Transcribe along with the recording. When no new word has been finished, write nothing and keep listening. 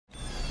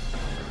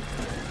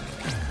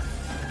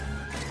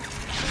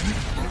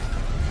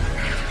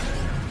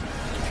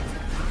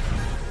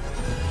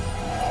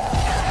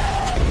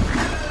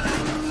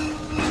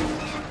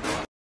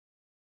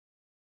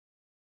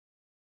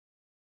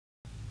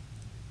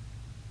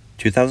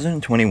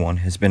2021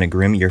 has been a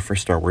grim year for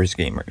Star Wars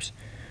gamers.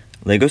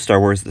 LEGO Star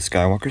Wars The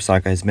Skywalker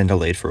Saga has been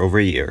delayed for over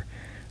a year.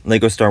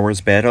 LEGO Star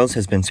Wars Battles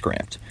has been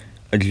scrapped.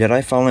 A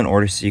Jedi Fallen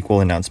Order sequel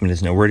announcement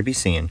is nowhere to be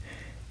seen,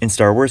 and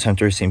Star Wars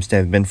Hunters seems to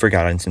have been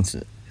forgotten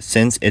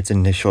since its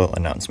initial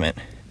announcement.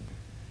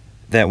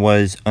 That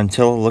was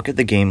until a look at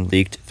the game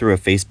leaked through a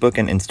Facebook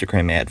and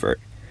Instagram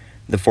advert.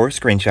 The 4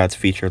 screenshots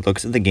feature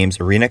looks at the game's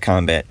arena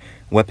combat,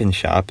 weapon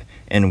shop,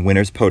 and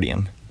winner's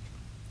podium.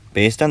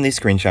 Based on these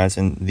screenshots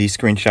and these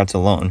screenshots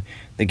alone,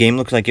 the game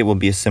looks like it will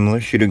be a similar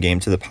shooter game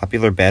to the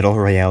popular Battle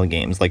Royale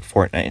games like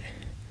Fortnite.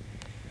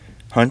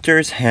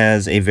 Hunters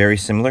has a very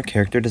similar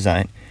character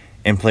design,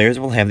 and players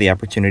will have the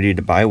opportunity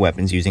to buy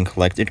weapons using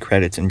collected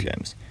credits and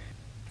gems.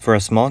 For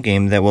a small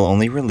game that will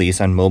only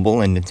release on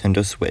mobile and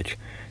Nintendo Switch,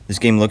 this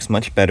game looks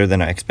much better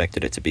than I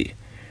expected it to be.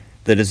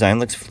 The design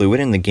looks fluid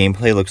and the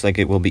gameplay looks like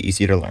it will be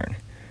easy to learn.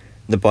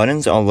 The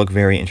buttons all look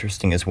very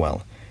interesting as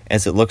well,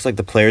 as it looks like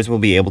the players will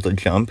be able to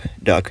jump,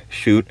 duck,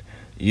 shoot,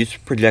 use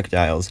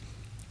projectiles,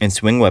 and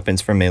swing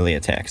weapons for melee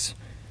attacks.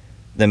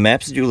 The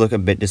maps do look a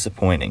bit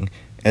disappointing,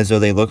 as though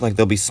they look like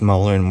they'll be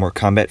smaller and more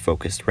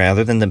combat-focused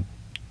rather than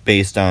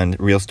based on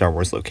real Star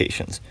Wars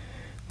locations.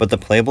 But the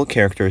playable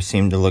characters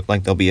seem to look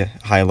like they'll be a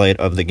highlight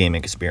of the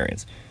gaming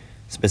experience,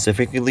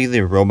 specifically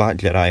the robot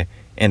Jedi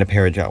and a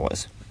pair of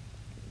Jawas.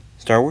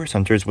 Star Wars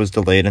Hunters was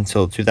delayed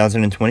until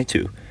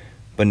 2022,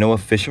 but no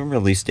official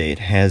release date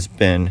has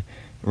been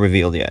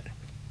revealed yet.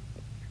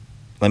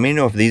 Let me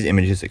know if these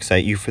images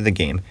excite you for the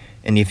game,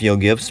 and if you'll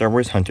give Star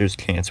Wars Hunters a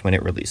chance when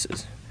it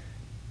releases.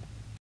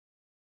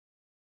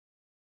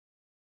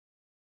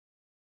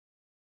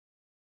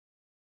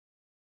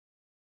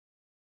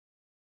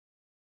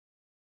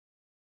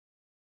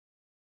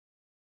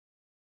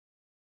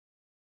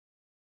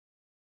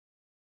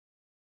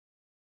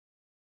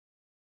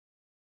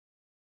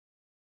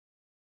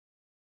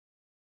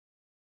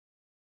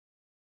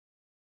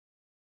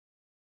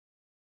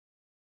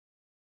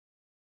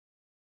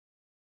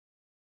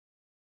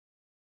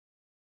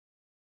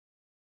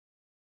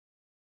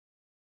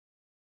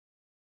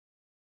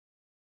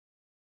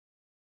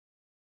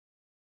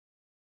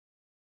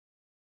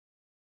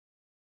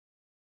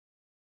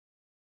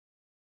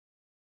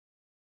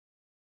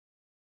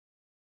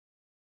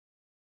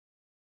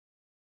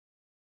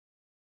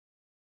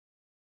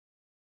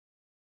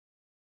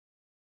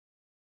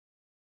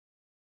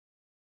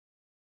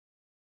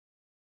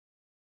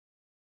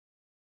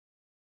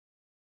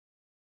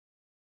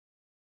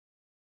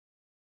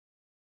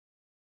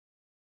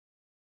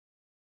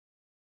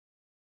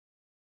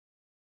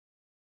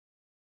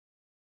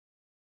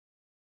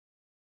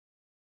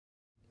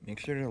 Make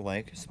sure to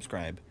like,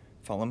 subscribe,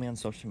 follow me on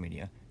social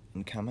media,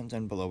 and comment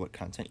down below what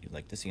content you'd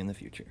like to see in the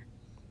future.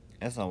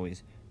 As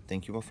always,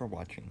 thank you all for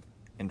watching,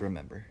 and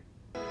remember,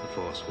 the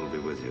Force will be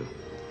with you,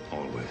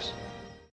 always.